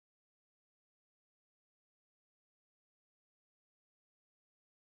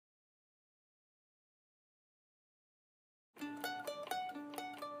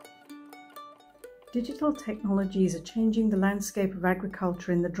Digital technologies are changing the landscape of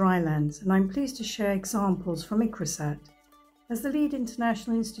agriculture in the drylands, and I'm pleased to share examples from ICRISAT. As the lead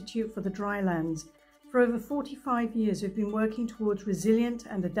international institute for the drylands, for over 45 years we've been working towards resilient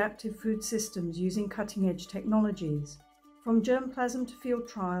and adaptive food systems using cutting-edge technologies. From germplasm to field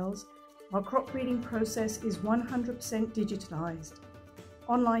trials, our crop breeding process is 100% digitalized.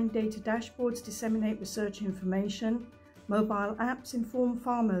 Online data dashboards disseminate research information. Mobile apps inform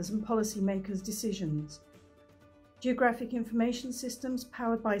farmers and policymakers' decisions. Geographic information systems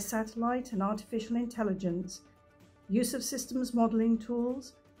powered by satellite and artificial intelligence, use of systems modeling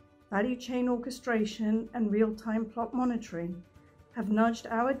tools, value chain orchestration, and real-time plot monitoring have nudged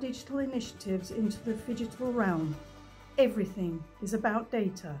our digital initiatives into the phygital realm. Everything is about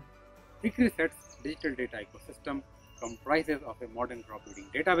data. ICRISAT's digital data ecosystem comprises of a modern crop breeding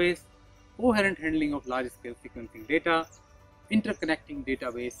database, coherent handling of large-scale sequencing data, interconnecting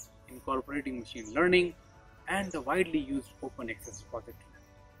database, incorporating machine learning, and the widely used open access repository.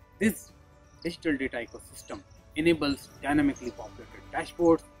 This digital data ecosystem enables dynamically populated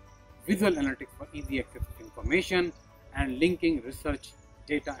dashboards, visual analytics for easy access to information, and linking research,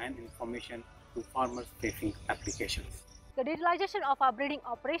 data, and information to farmer-facing applications. The digitalization of our breeding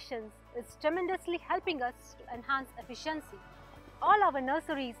operations is tremendously helping us to enhance efficiency. All our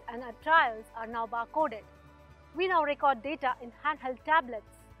nurseries and our trials are now barcoded. We now record data in handheld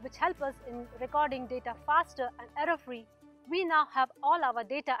tablets, which help us in recording data faster and error-free. We now have all our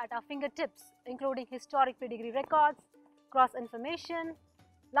data at our fingertips, including historic pedigree records, cross-information,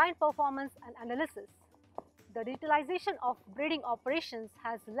 line performance, and analysis. The digitalization of breeding operations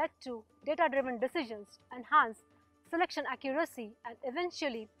has led to data-driven decisions to enhance selection accuracy and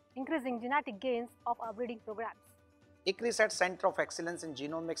eventually increasing genetic gains of our breeding programs. ICRISAT Center of Excellence in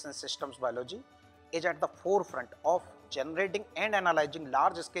Genomics and Systems Biology is at the forefront of generating and analyzing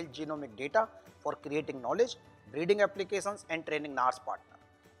large-scale genomic data for creating knowledge, breeding applications, and training NARS partner.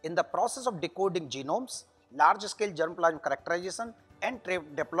 In the process of decoding genomes, large-scale germplasm characterization, and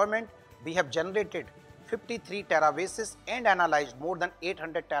trait deployment, we have generated 53 terabases and analyzed more than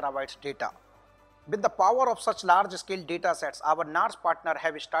 800 terabytes data. With the power of such large-scale data sets, our NARS partner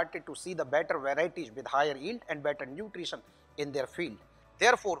have started to see the better varieties with higher yield and better nutrition in their field.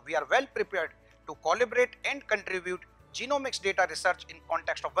 Therefore, we are well prepared to collaborate and contribute genomics data research in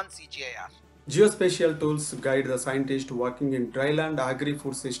context of one CGIAR. Geospatial tools guide the scientists working in dryland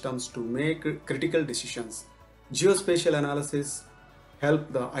agri-food systems to make critical decisions. Geospatial analysis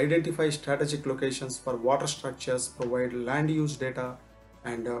help the identify strategic locations for water structures, provide land use data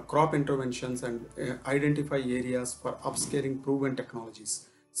and crop interventions, and identify areas for upscaling proven technologies.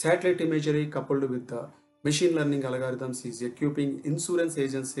 Satellite imagery coupled with the machine learning algorithms is equipping insurance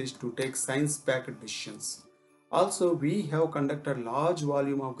agencies to take science-backed decisions. Also, we have conducted large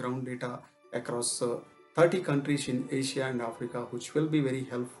volume of ground data across 30 countries in Asia and Africa, which will be very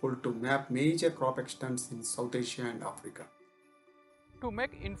helpful to map major crop extents in South Asia and Africa. To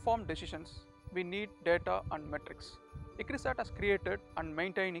make informed decisions, we need data and metrics. ICRISAT has created and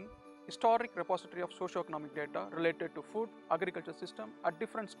maintaining historic repository of socio-economic data related to food agriculture system at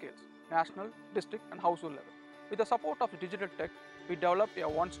different scales, national, district, and household level. With the support of digital tech, we developed a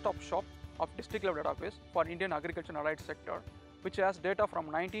one-stop shop of district level database for Indian agriculture and allied sector, which has data from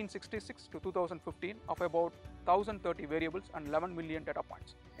 1966 to 2015 of about 1,030 variables and 11 million data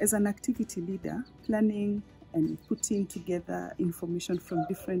points. As an activity leader, planning and putting together information from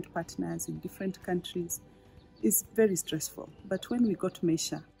different partners in different countries is very stressful. But when we got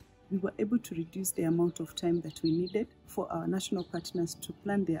Measure, we were able to reduce the amount of time that we needed for our national partners to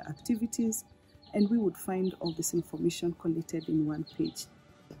plan their activities, and we would find all this information collated in one page.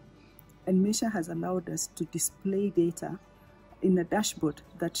 And Measure has allowed us to display data in a dashboard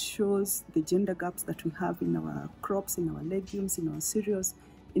that shows the gender gaps that we have in our crops, in our legumes, in our cereals,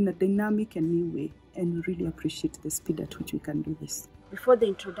 in a dynamic and new way, and we really appreciate the speed at which we can do this. Before the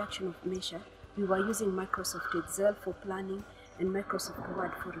introduction of Measure, we were using Microsoft Excel for planning and Microsoft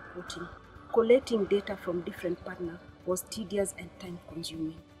Word for reporting. Collating data from different partners was tedious and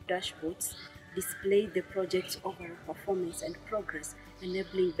time-consuming. Dashboards display the project's overall performance and progress,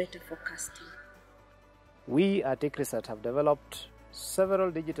 enabling better forecasting. We at ICRISAT have developed several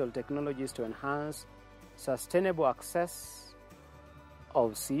digital technologies to enhance sustainable access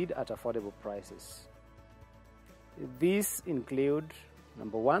of seed at affordable prices. These include,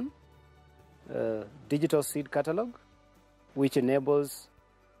 number one, digital seed catalog, which enables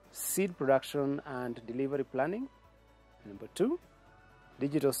seed production and delivery planning. Number two,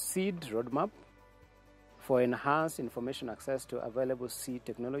 digital seed roadmap for enhanced information access to available seed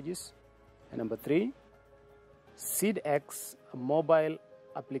technologies. And number three, SeedX, a mobile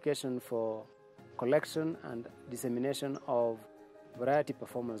application for collection and dissemination of variety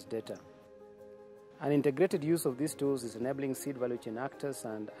performance data. An integrated use of these tools is enabling seed value chain actors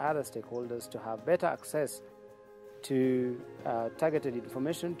and other stakeholders to have better access to targeted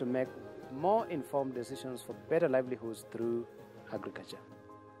information to make more informed decisions for better livelihoods through agriculture.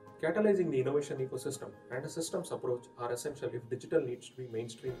 Catalyzing the innovation ecosystem and a systems approach are essential if digital needs to be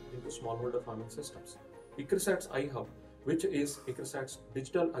mainstreamed into smallholder farming systems. ICRISAT's iHub, which is ICRISAT's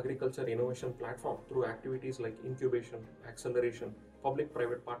digital agriculture innovation platform through activities like incubation, acceleration,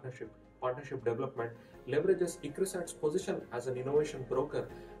 public-private partnership development, leverages ICRISAT's position as an innovation broker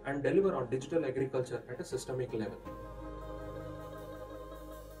and deliver on digital agriculture at a systemic level.